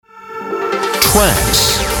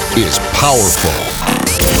Trance is powerful.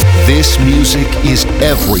 This music is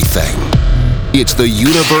everything. It's the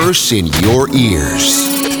universe in your ears.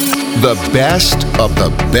 The best of the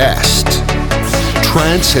best.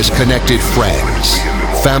 Trance has connected friends,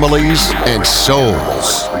 families, and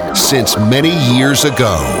souls since many years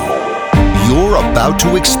ago. You're about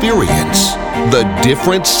to experience the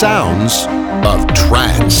different sounds of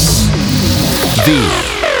trance. The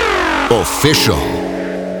official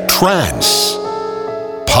Trance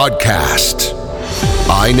Podcast.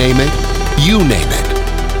 I name it, you name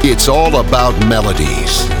it. It's all about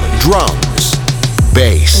melodies, drums,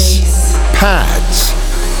 bass, pads,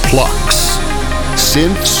 plucks,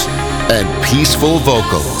 synths, and peaceful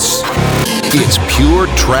vocals. It's pure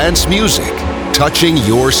trance music touching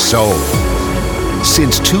your soul.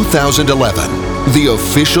 Since 2011, the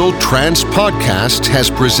official Trance Podcast has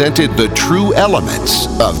presented the true elements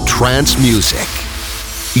of trance music.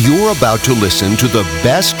 You're about to listen to the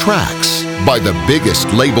best tracks by the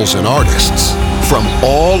biggest labels and artists from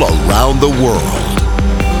all around the world.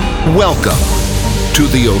 Welcome to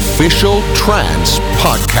the official Trance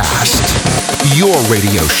Podcast, your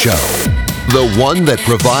radio show, the one that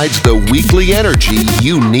provides the weekly energy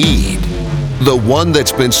you need, the one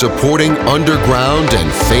that's been supporting underground and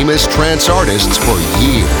famous trance artists for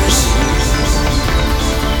years.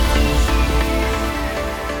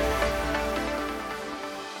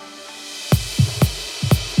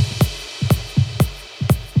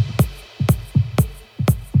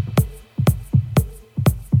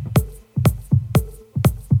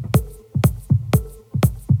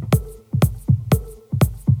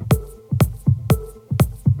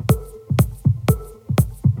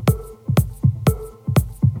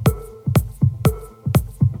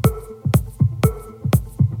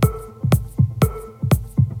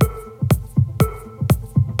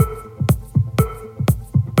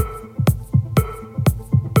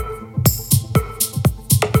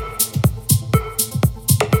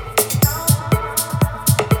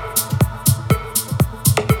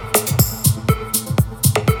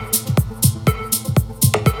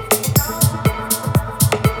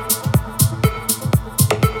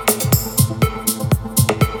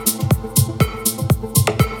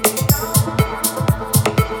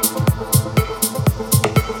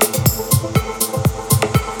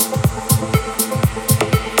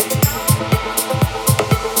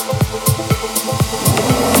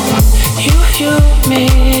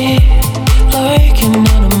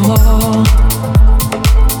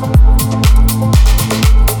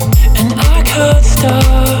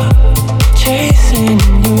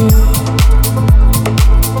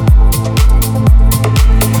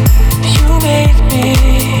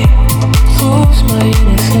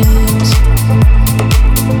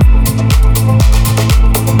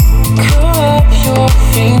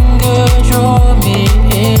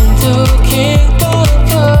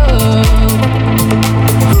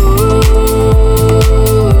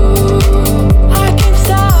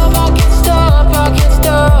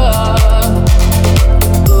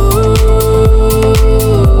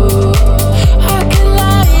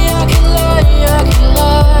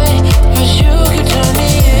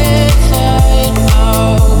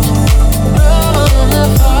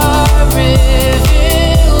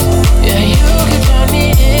 Yeah, you can turn me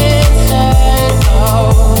inside out.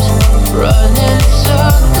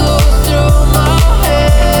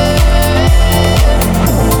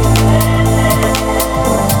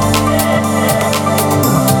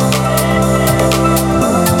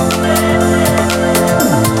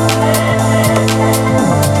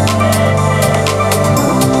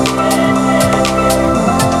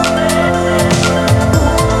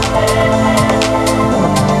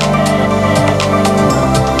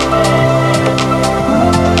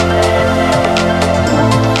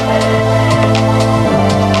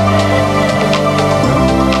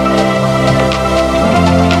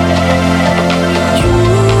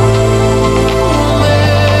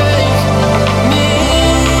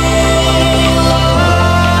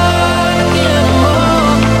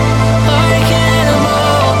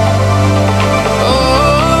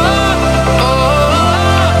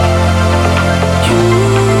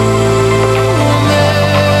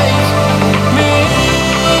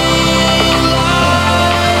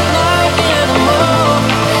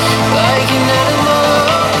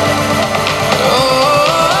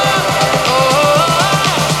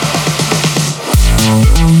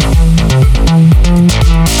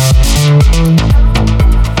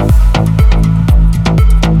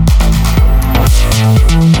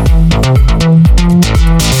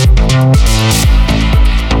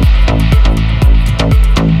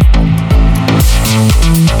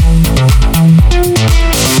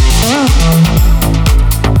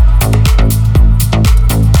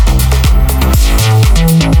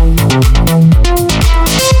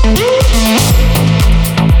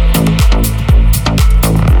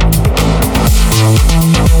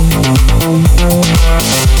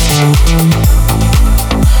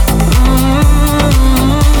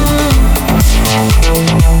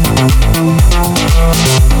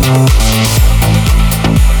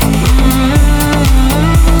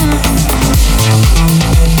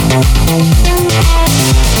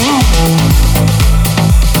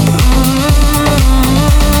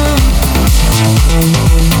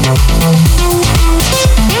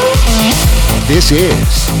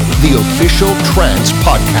 This is the official Trance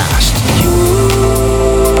Podcast.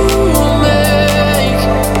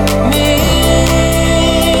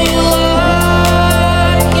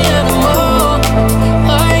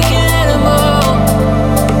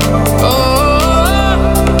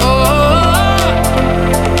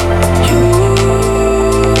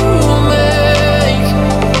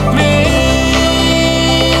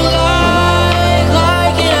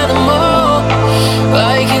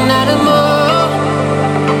 Like an animal.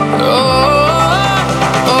 Oh,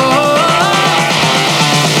 oh, oh.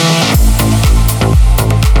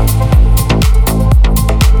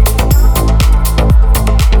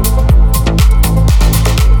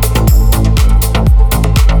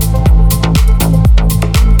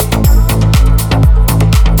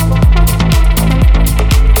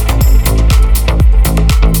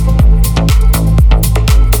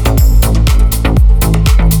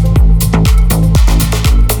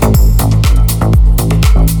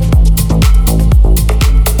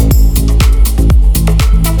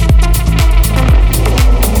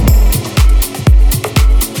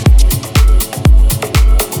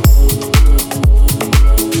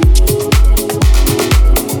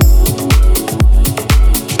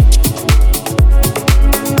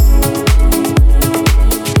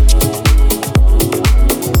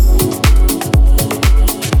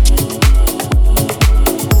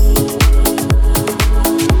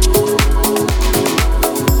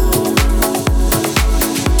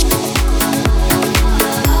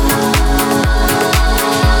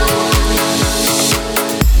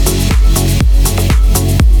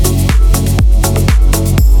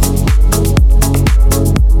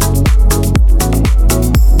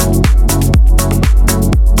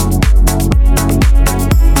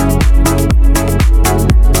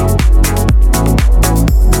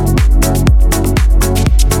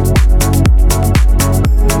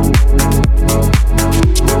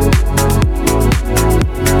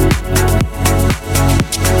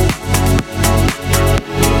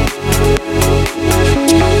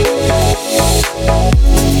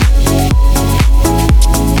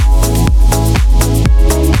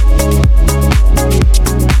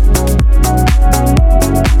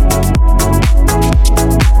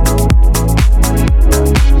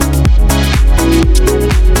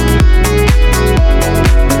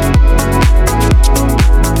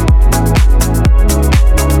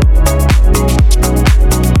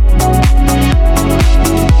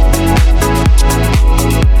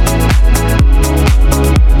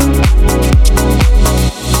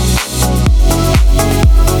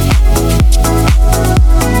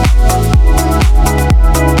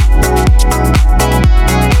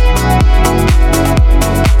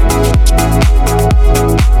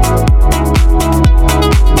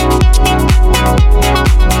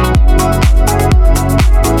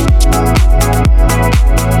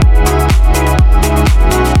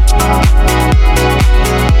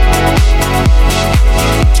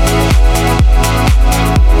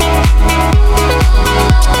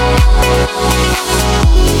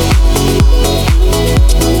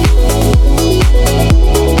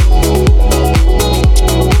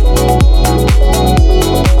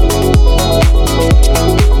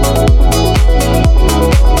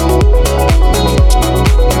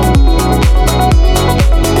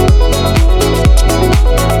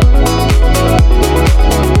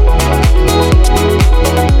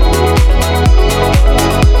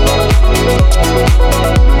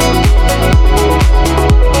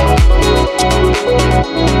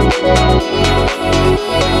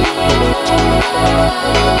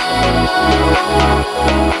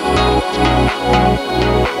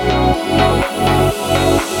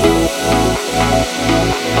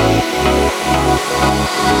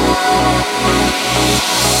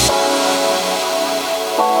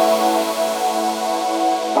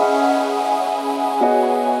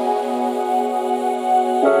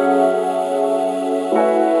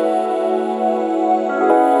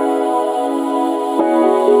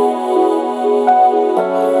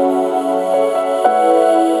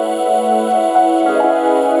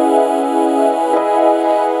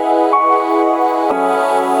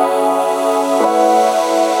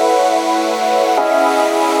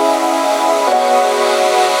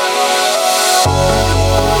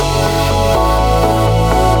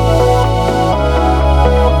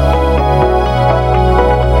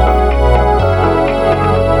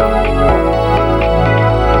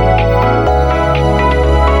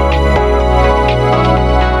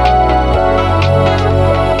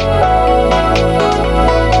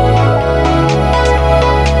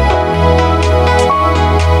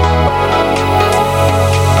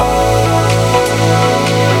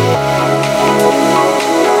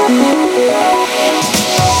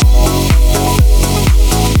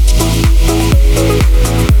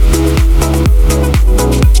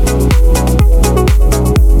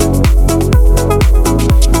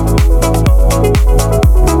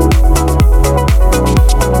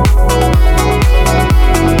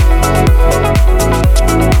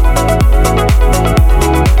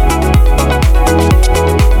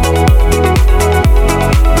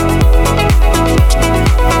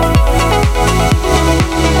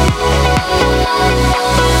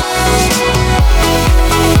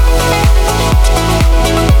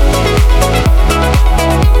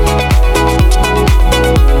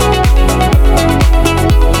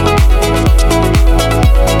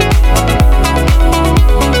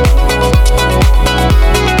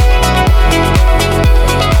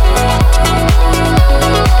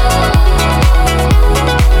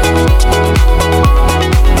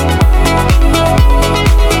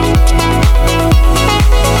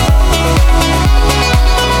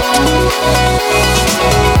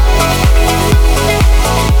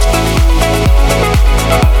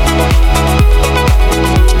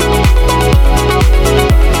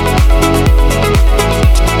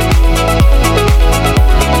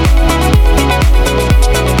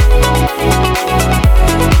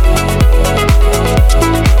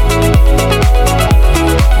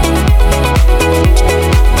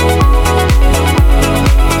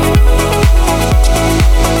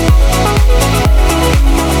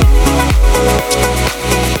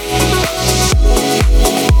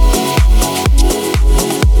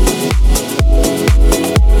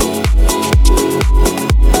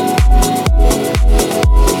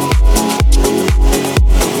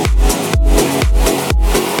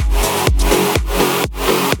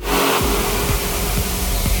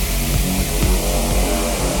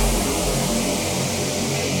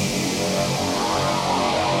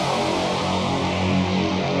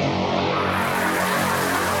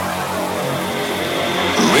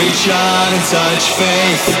 Reach out and touch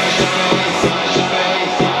faith.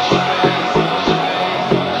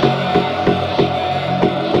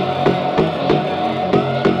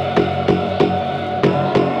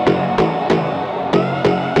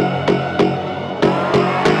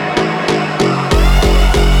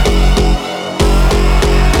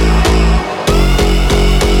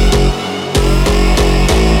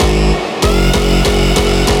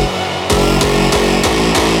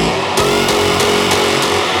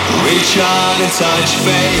 Reach out and touch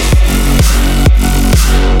faith.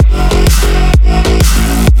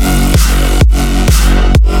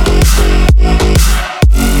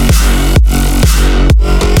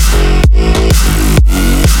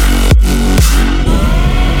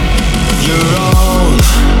 Your own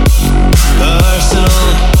personal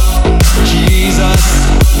Jesus.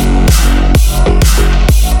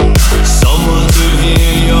 Someone to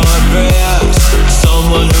hear your prayers.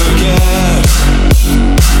 Someone who cares.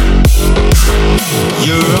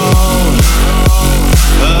 Your own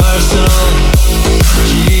personal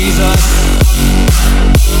Jesus.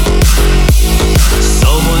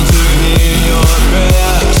 Someone to hear your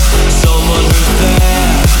prayers. Someone who's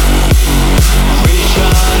there. Reach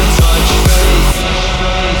out and touch faith.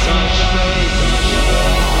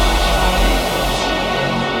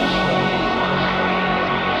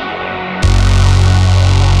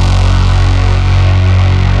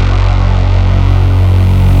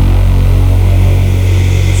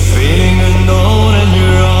 Feeling unknown and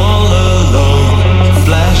you're all alone.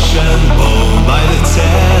 Flesh and bone by the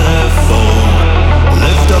telephone.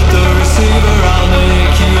 Lift up the receiver, I'll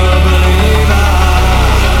make you a believer.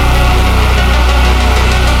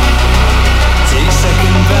 Take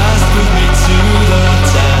second best, put me to the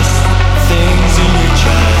test. Things in your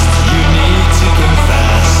chest, you need to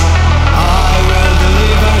confess. I will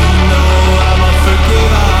deliver, you know I'm a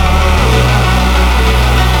forgiver.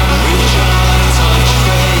 Reach out and touch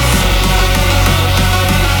faith.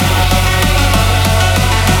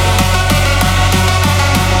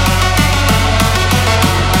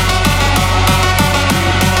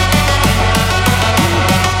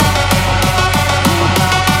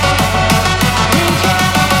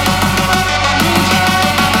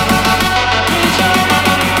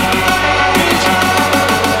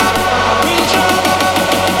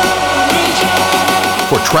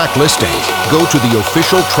 For track listing, go to the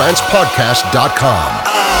official trancepodcast.com.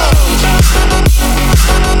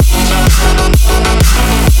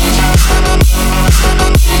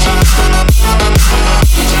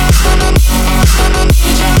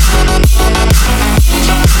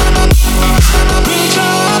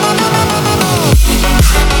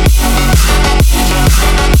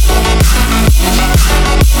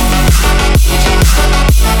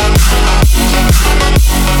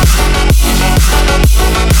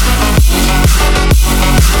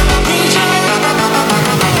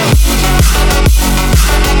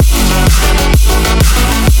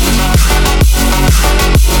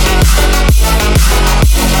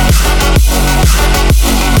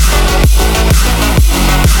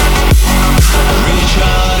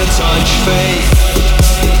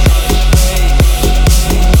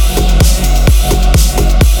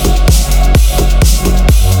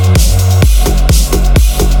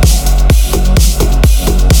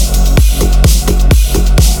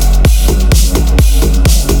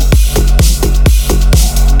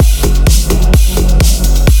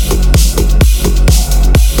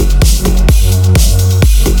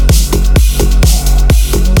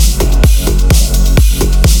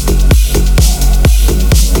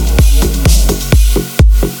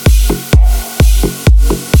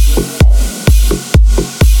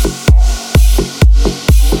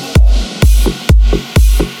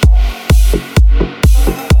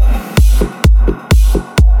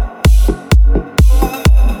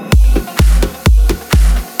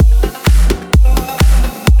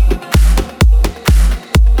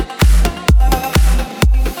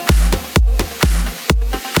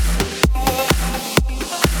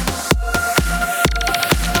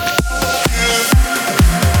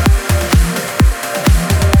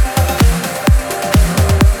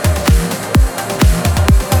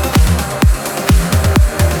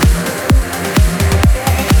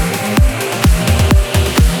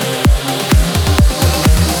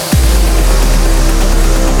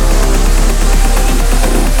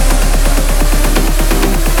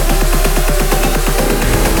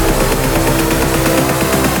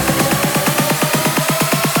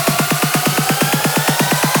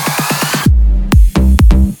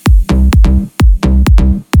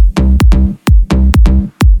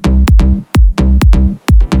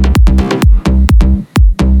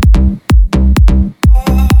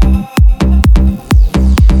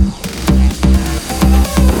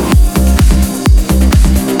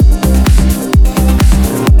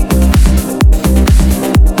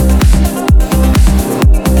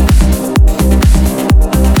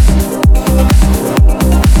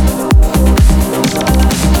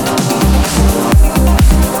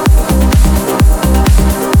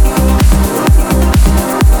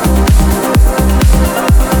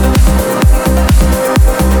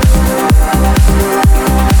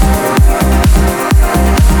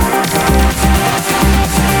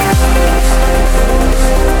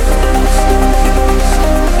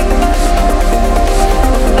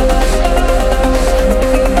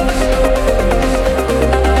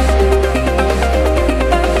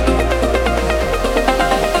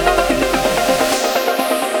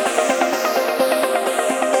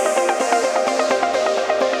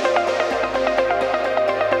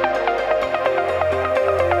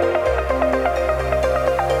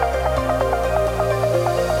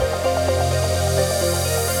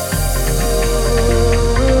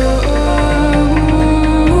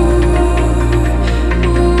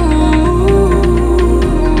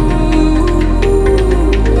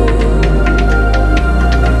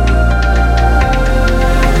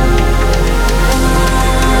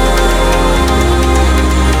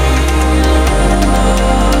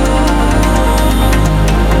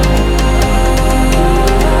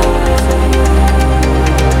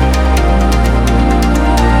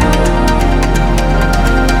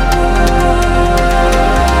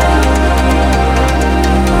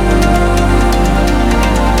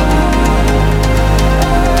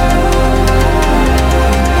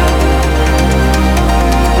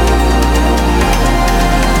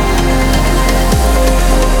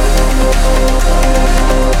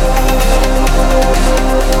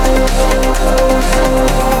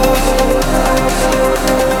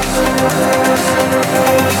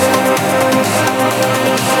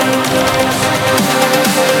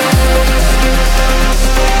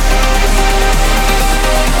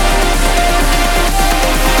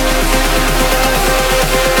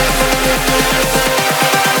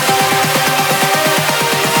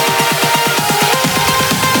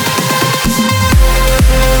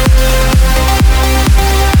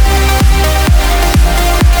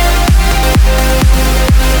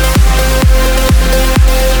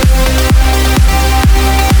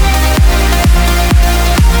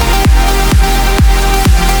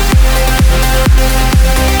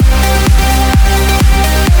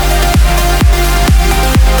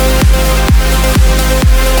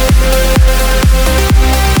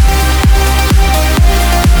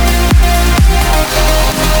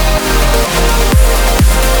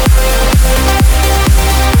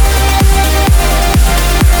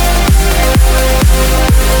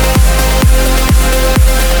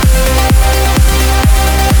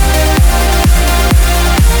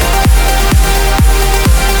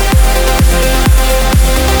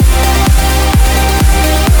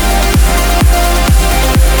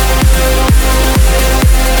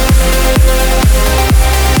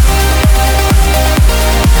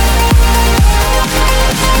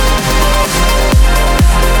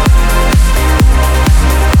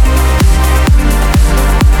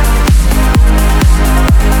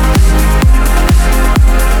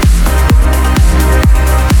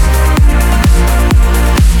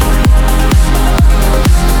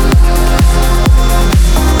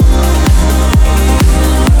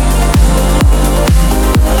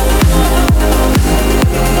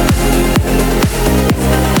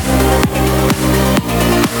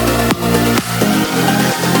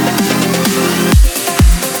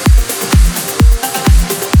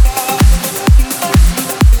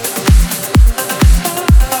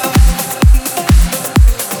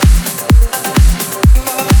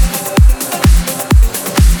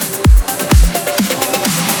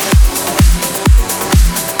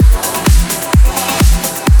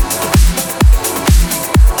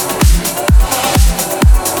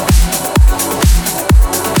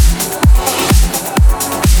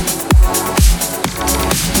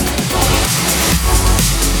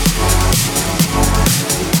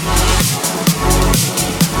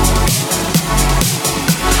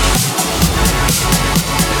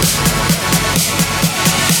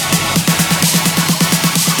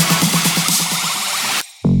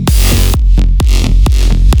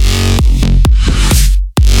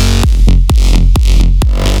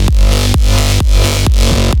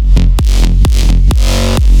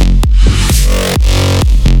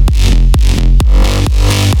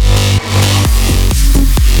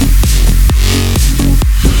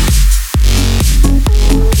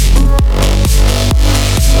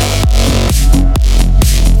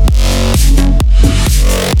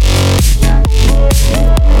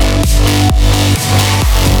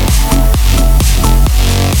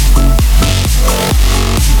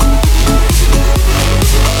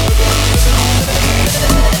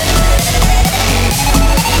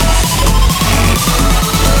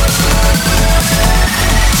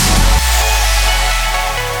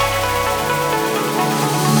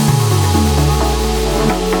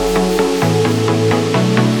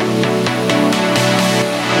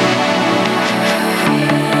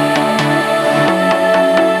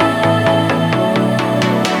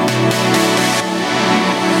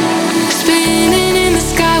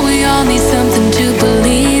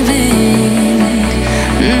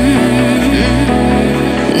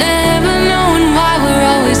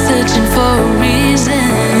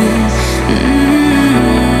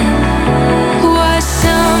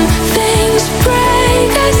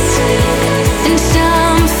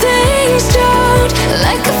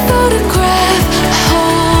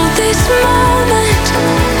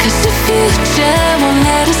 future won't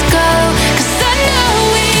let us go. 'Cause I know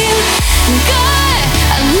we've got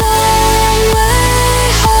a long way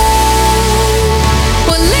home.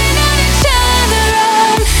 We'll lean on each other,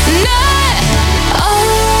 I'm not on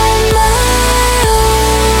my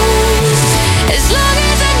own. As long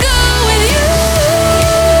as I go with you,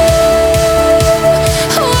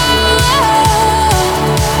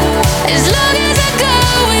 as long as I go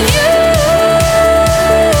with you,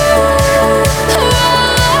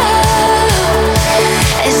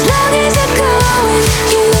 as long as I go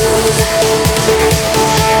with you.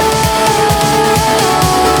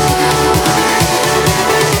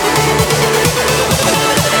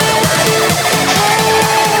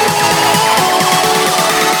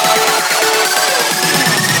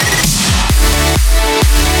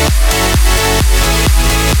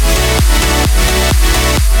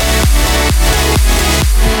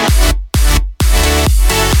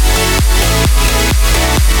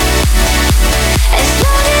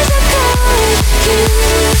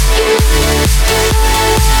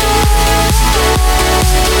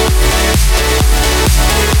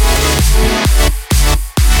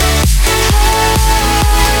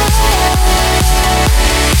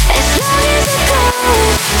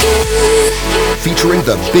 Featuring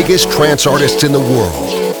the biggest trance artists in the world.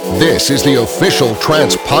 This is the official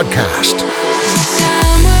Trance Podcast.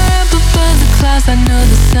 Somewhere up above the clouds, I know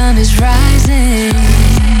the sun is rising.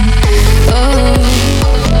 Oh,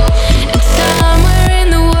 and somewhere in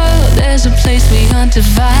the world, there's a place we aren't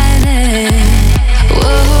divided.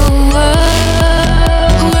 Whoa, whoa.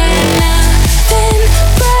 When nothing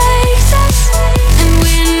breaks us, and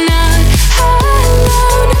we're not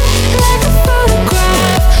alone, like a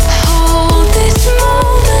photograph. Hold this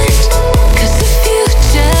moment, 'cause the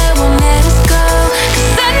future won't let us go.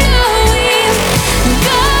 'Cause I know we've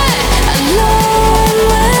got a long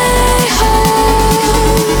way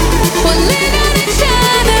home. We'll lean on each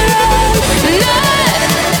other, I'm not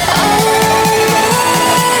on my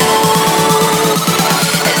own.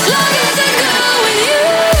 As long as I go with you,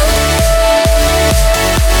 as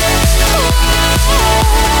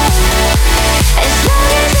long as I go with you, as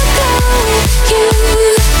long as I go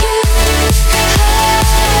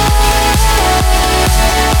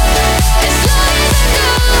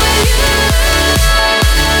with you.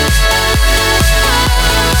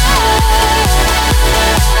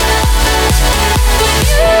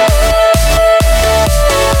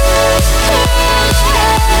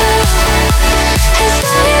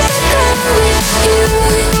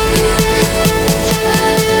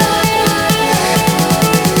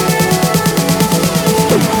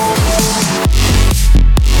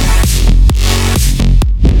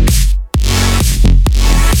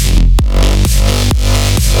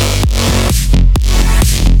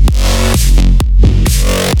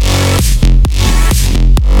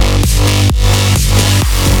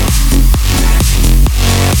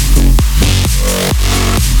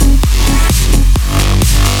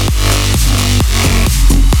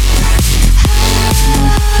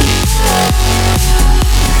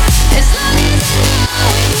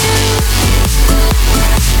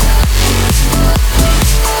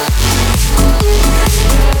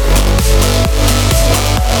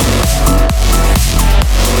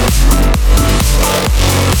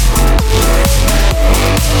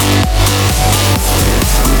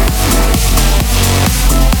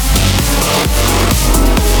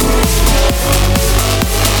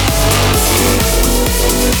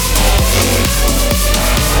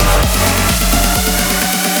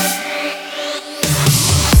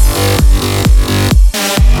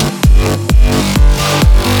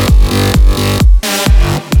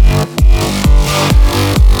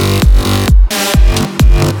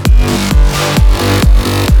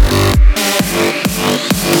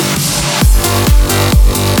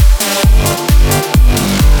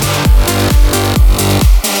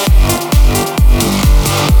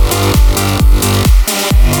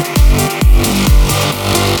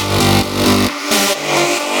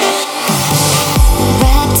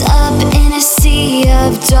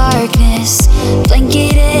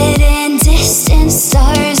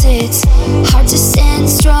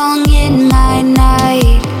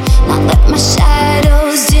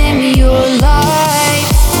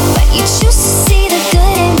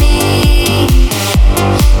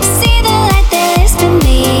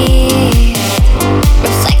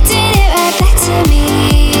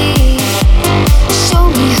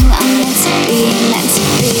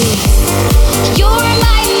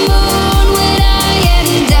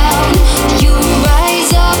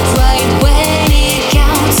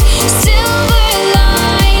 Silver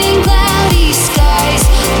lining, cloudy skies,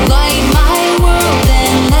 light my world.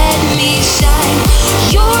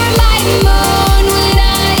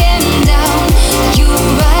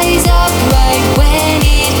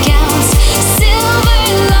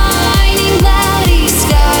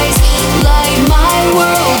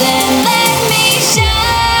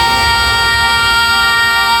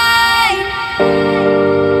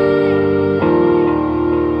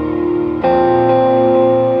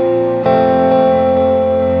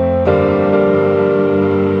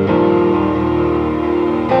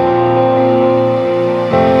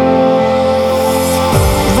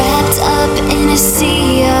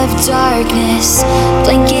 darkness,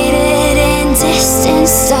 blanketed in distant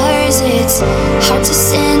stars. It's hard to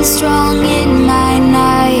stand strong in my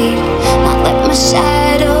night, not let my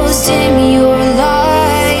shadows dim your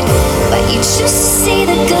light. But you choose to see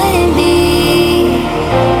the good in me,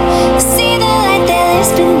 see the light that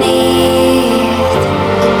lives beneath,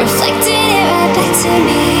 reflecting it right back to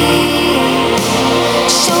me.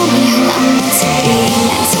 Show me who I'm meant to be,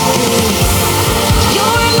 meant to be.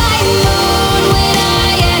 You're my moon when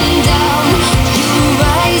I am down. You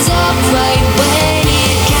rise up right when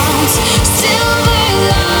it counts. Silver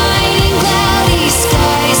lining, cloudy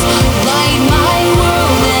skies, light my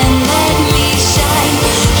world and let me shine.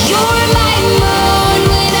 You're my moon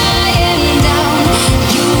when I am down.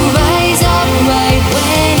 You rise up right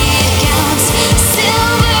when it counts.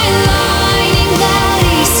 Silver lining,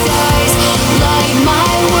 cloudy skies, light my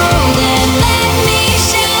world and let me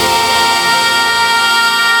shine.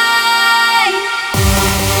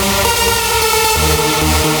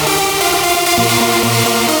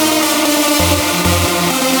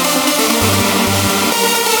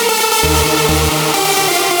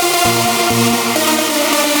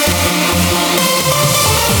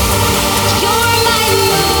 You're my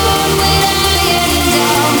moon when I am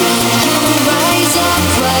down. You rise up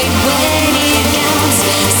right when it counts.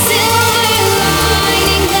 Silver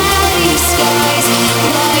lining, cloudy skies,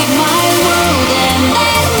 light my world and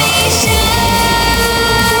let me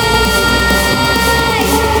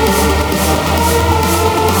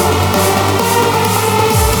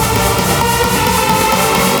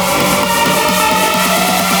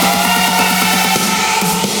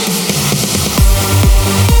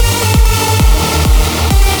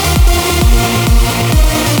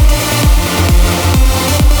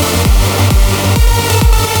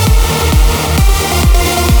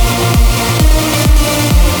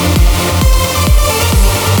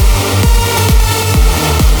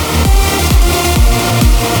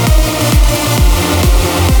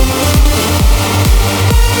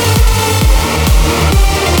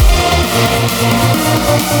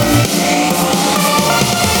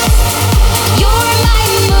You're my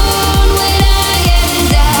moon when I am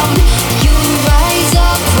down. You rise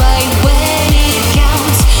up right when it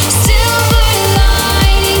counts. Silver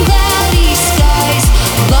lining, cloudy skies,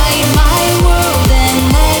 light my world and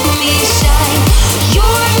let me shine.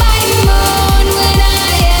 You're my moon when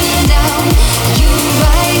I am down. You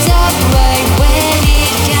rise up right when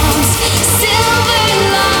it counts. Silver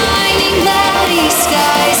lining, cloudy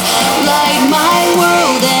skies, light my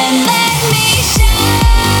world and let me shine.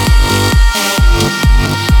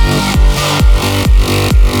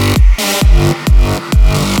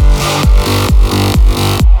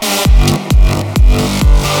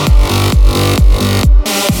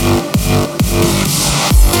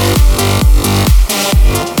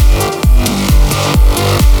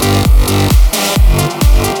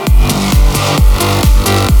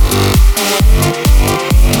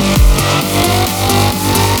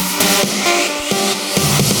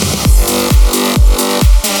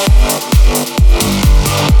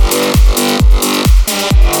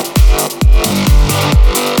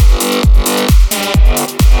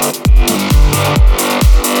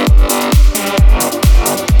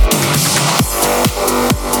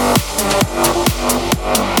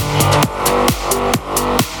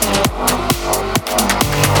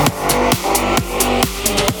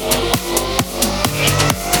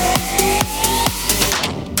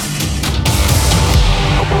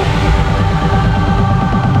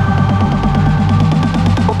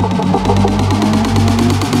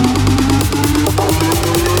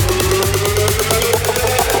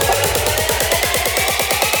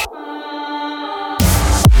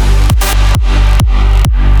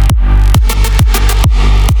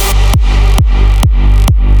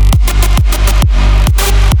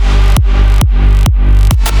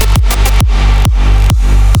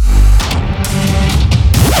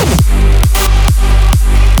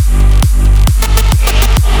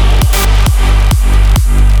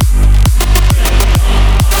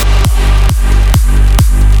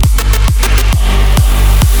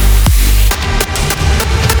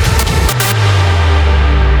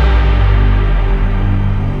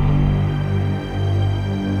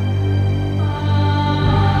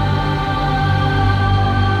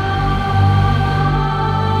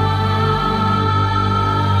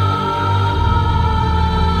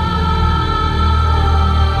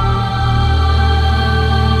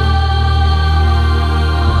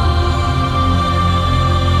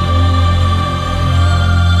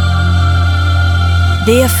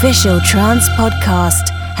 The official Trance Podcast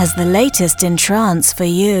has the latest in trance for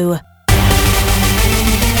you.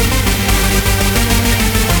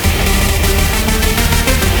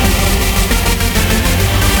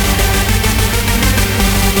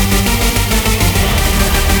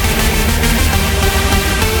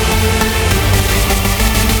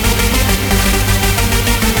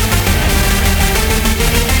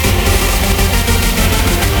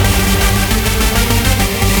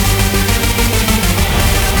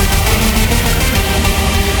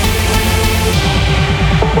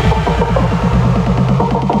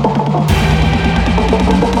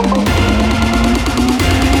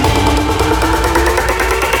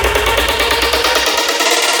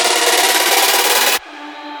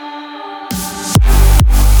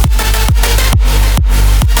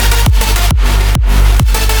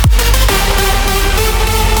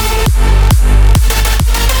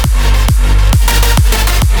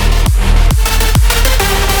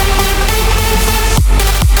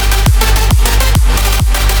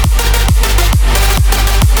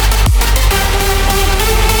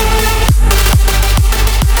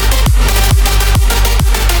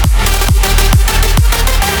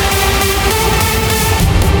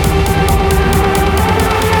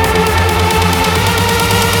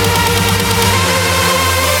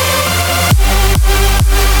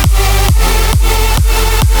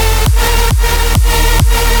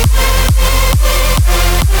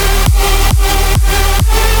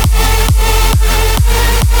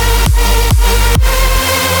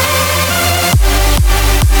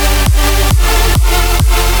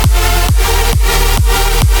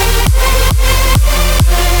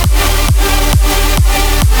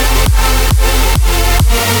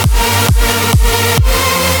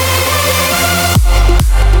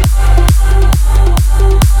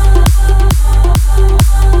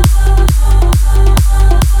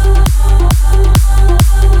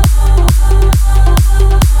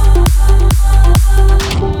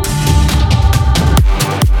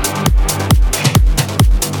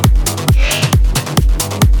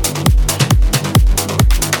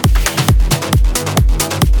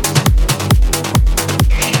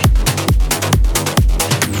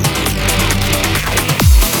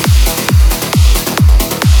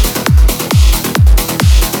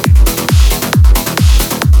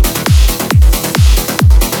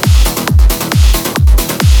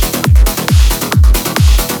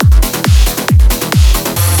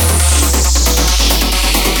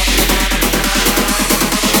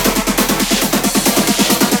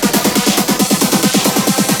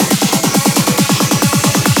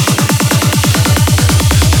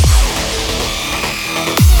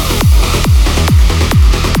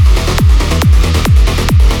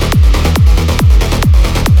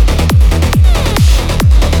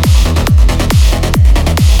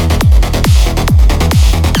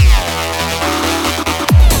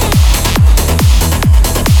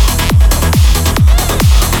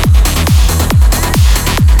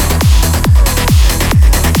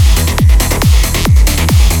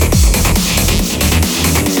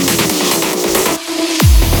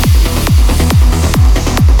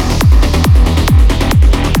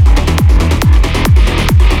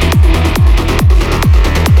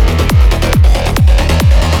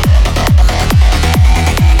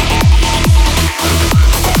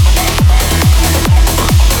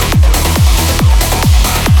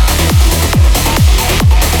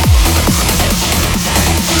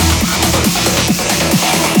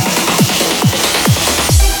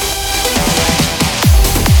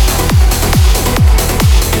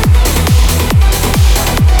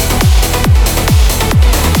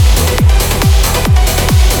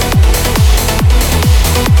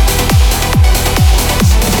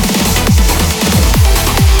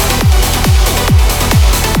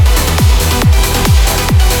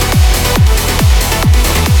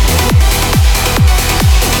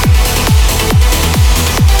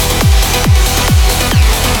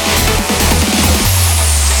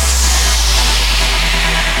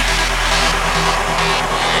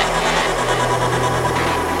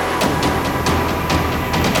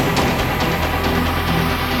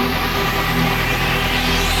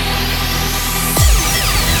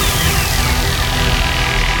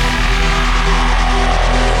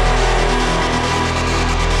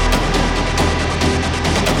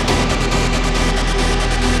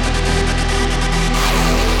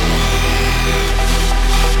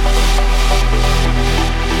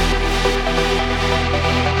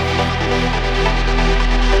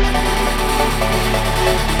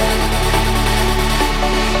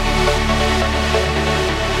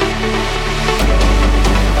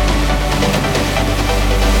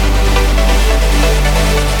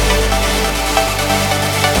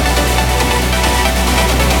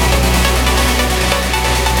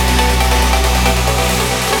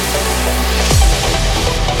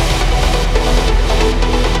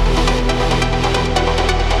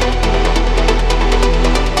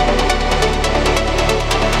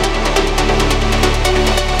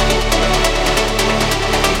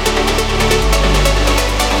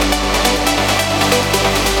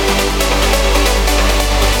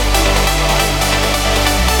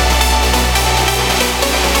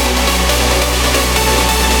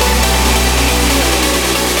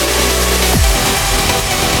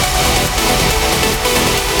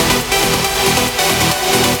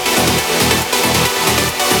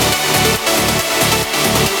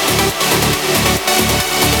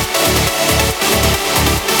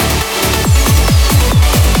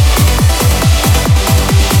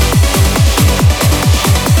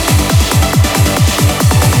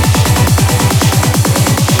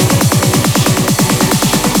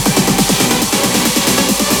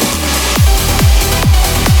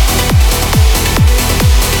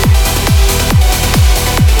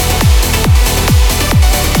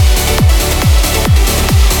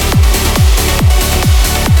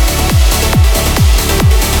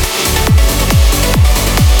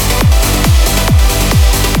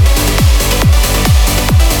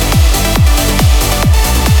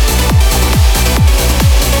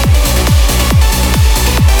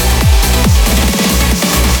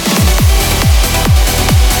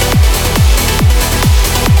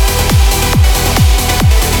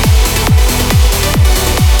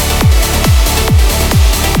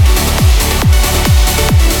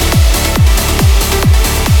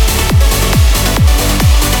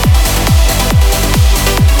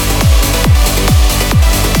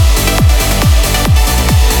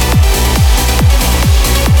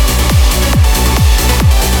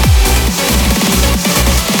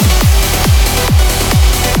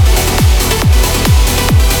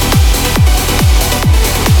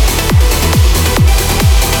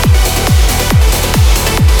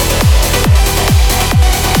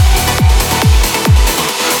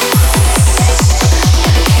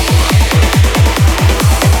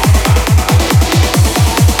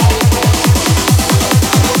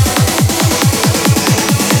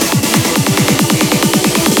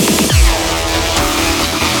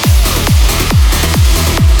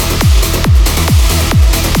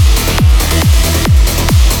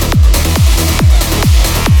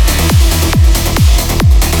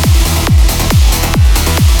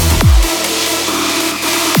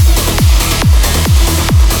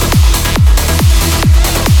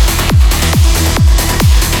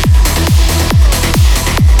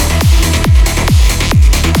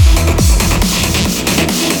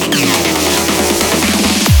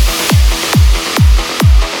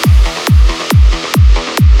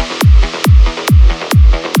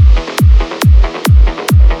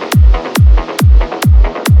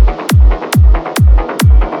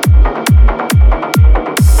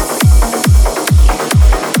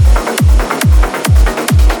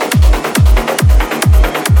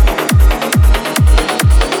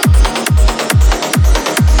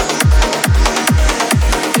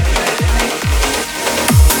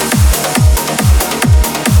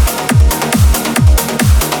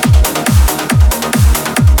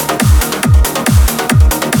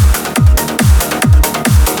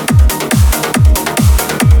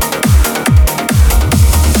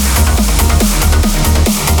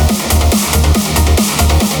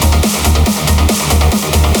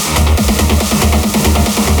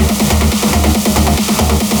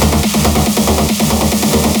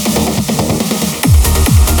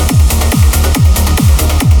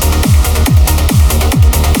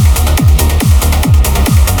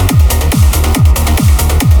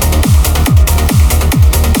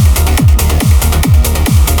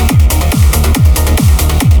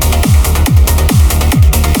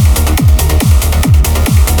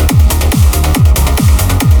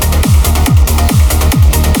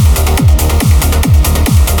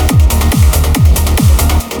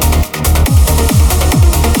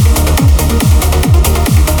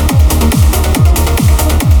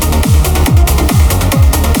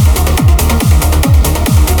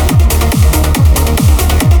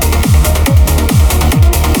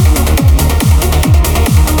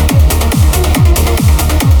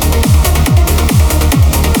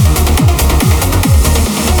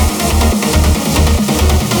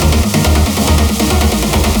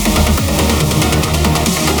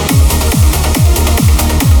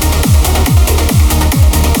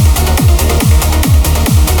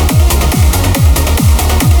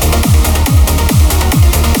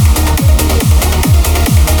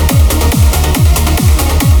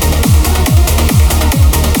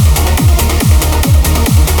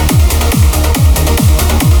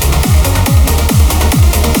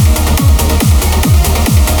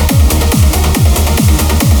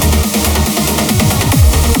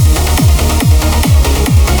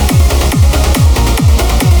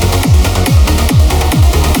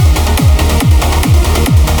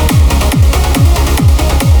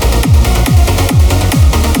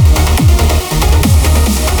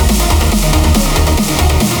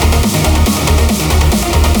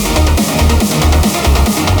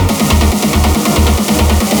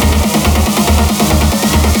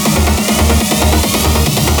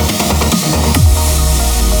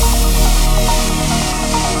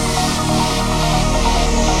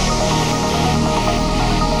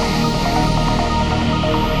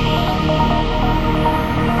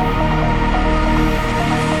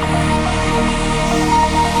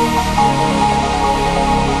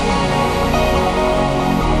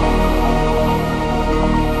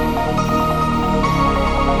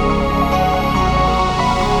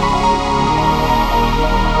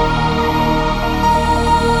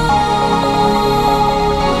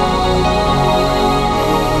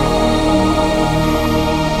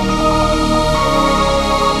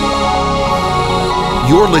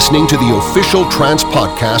 You're listening to the official Trance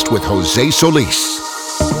Podcast with Jose Solis.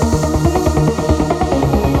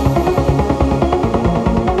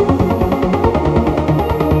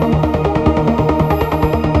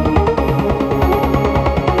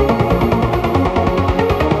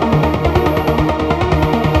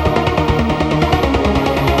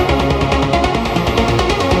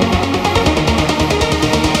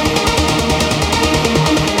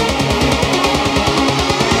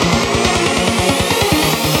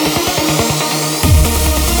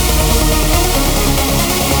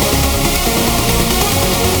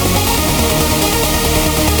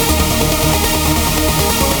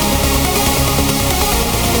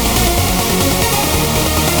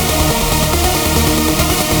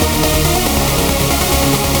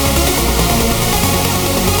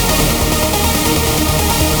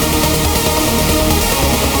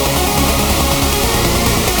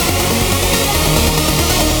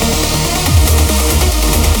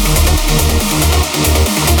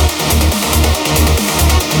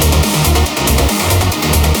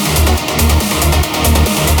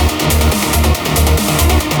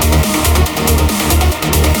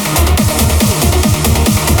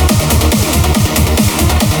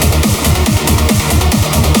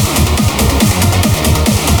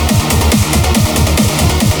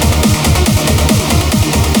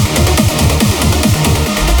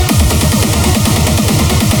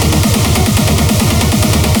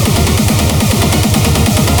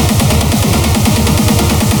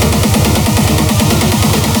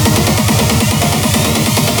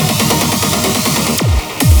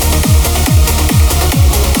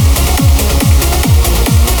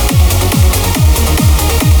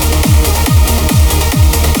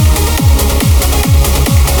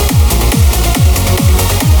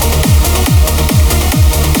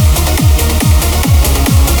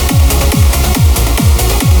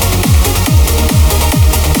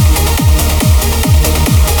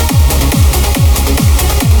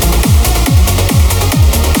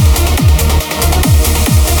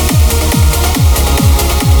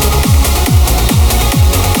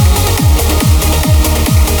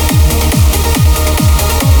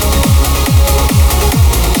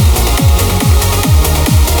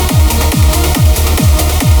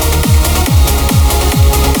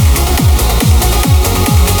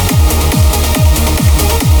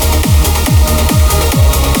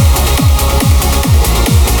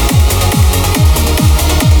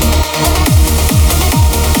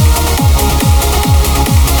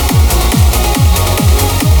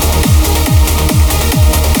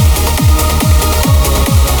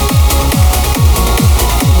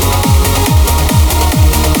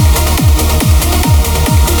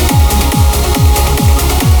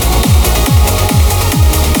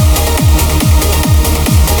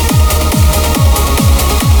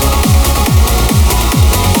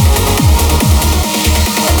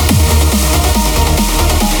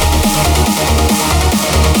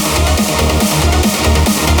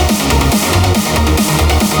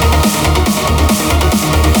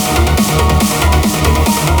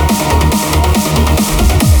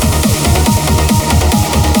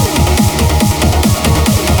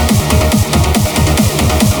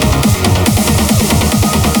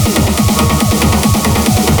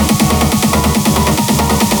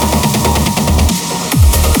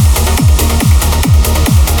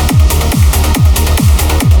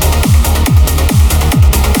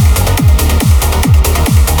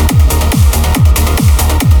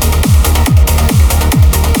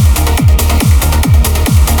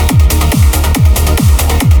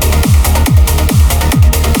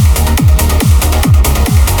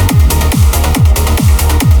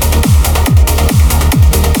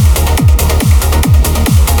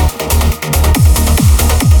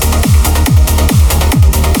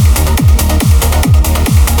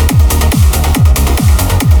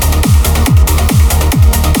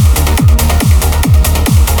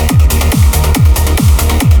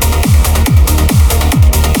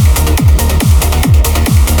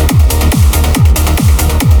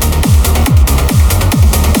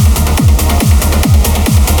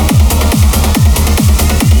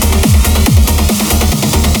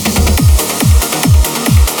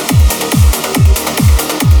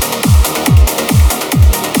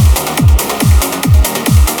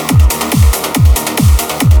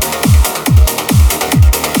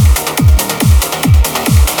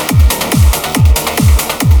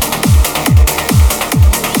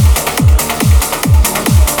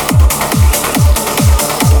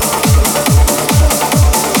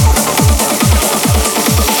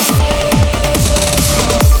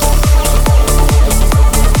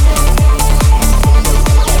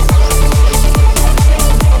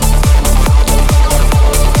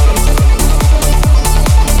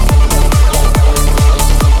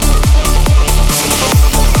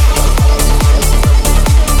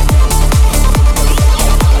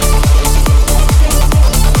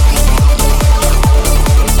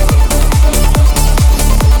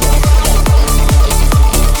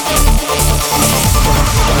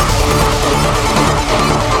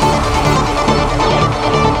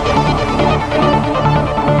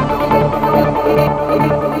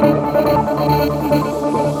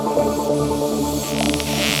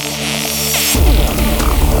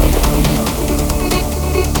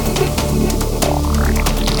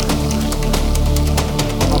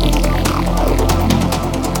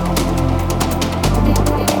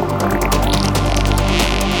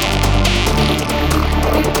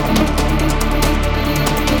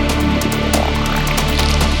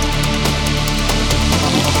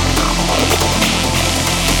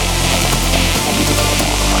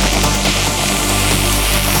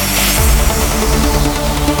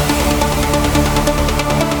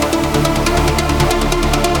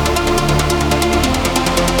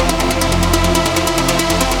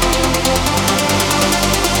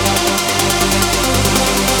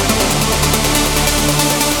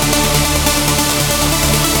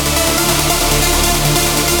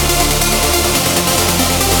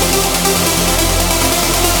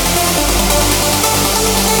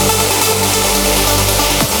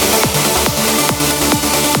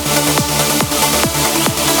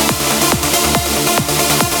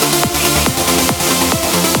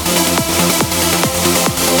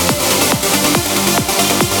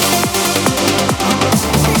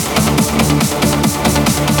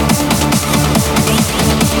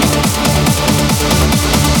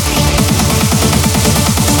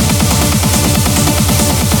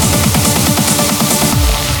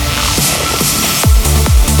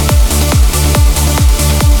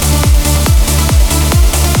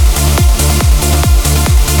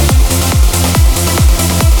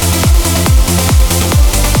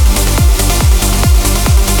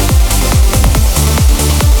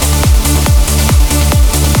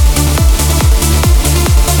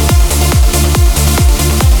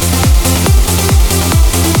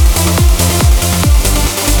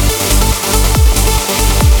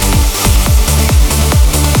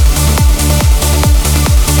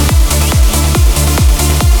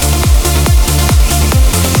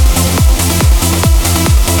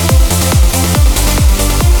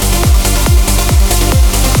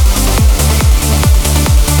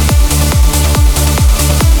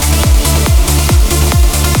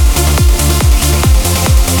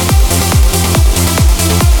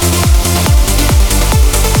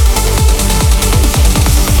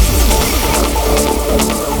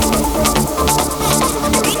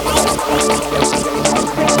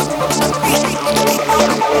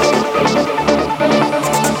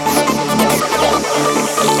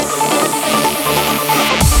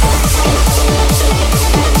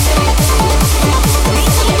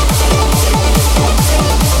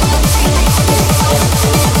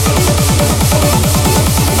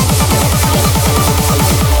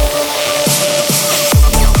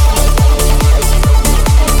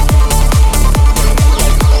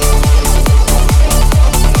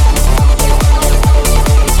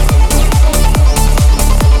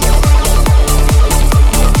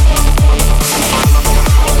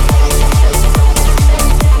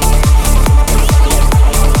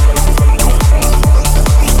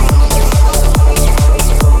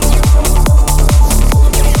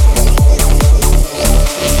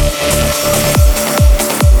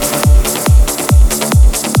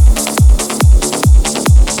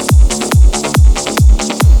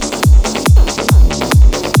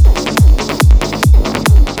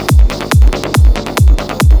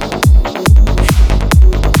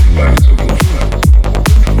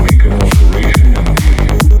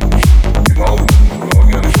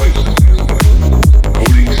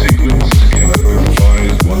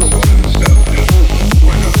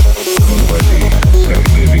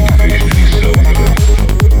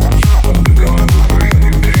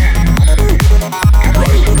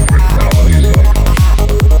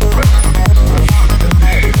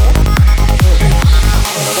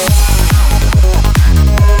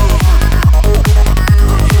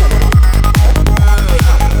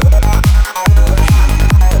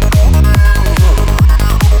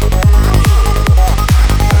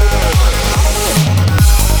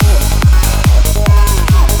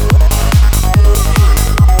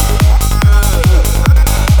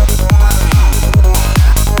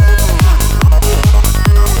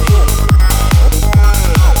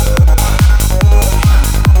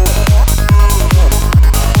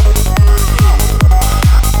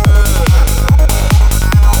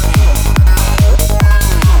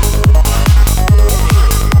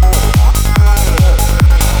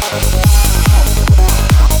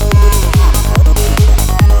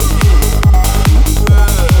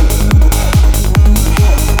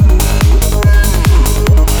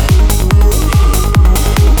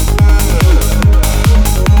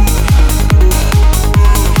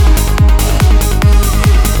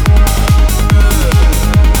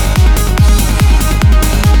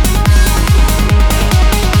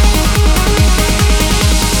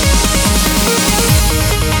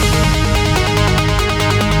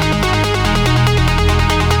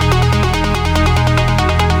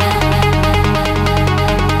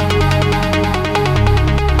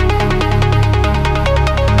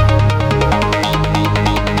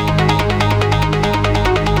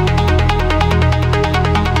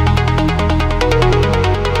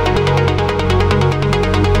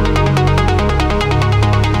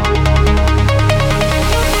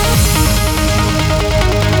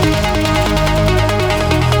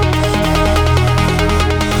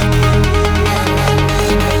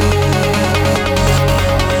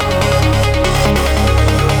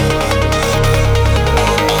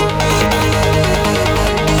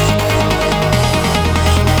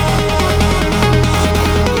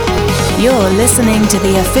 You're listening to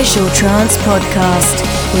the Official Trance Podcast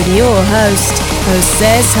with your host,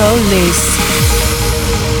 José Solis.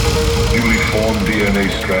 Newly formed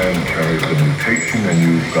DNA strand carries a mutation and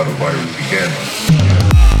you've got a virus again.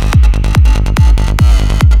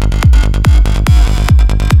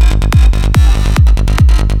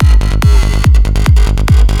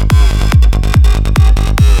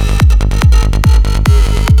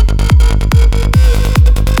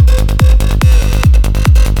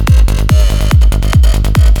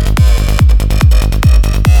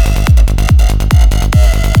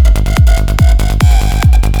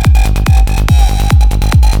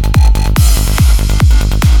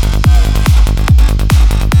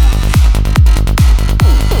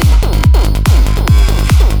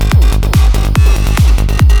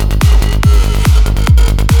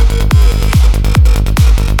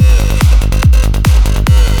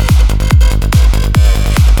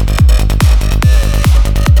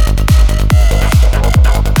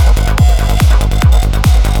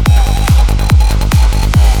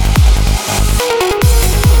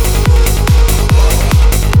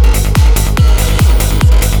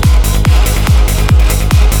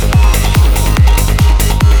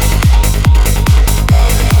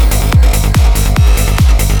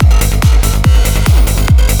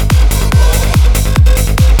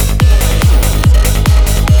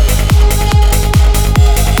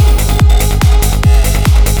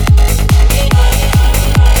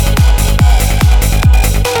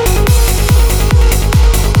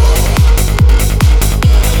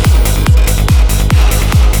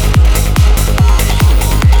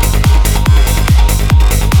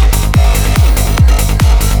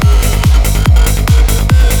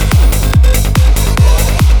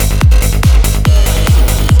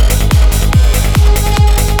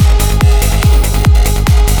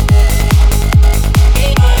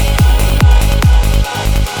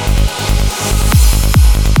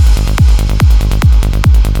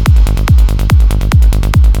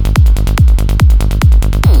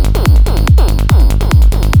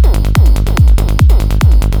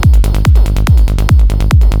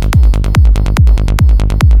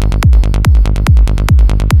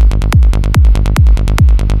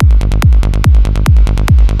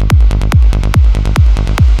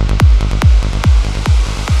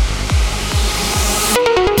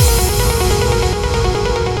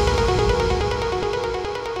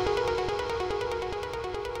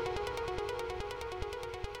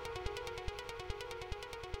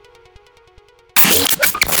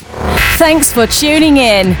 Thanks for tuning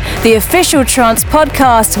in. The Official Trance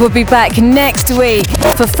Podcast will be back next week.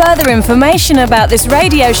 For further information about this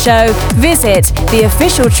radio show, visit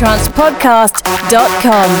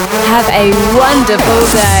theofficialtrancepodcast.com. Have a wonderful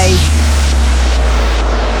day.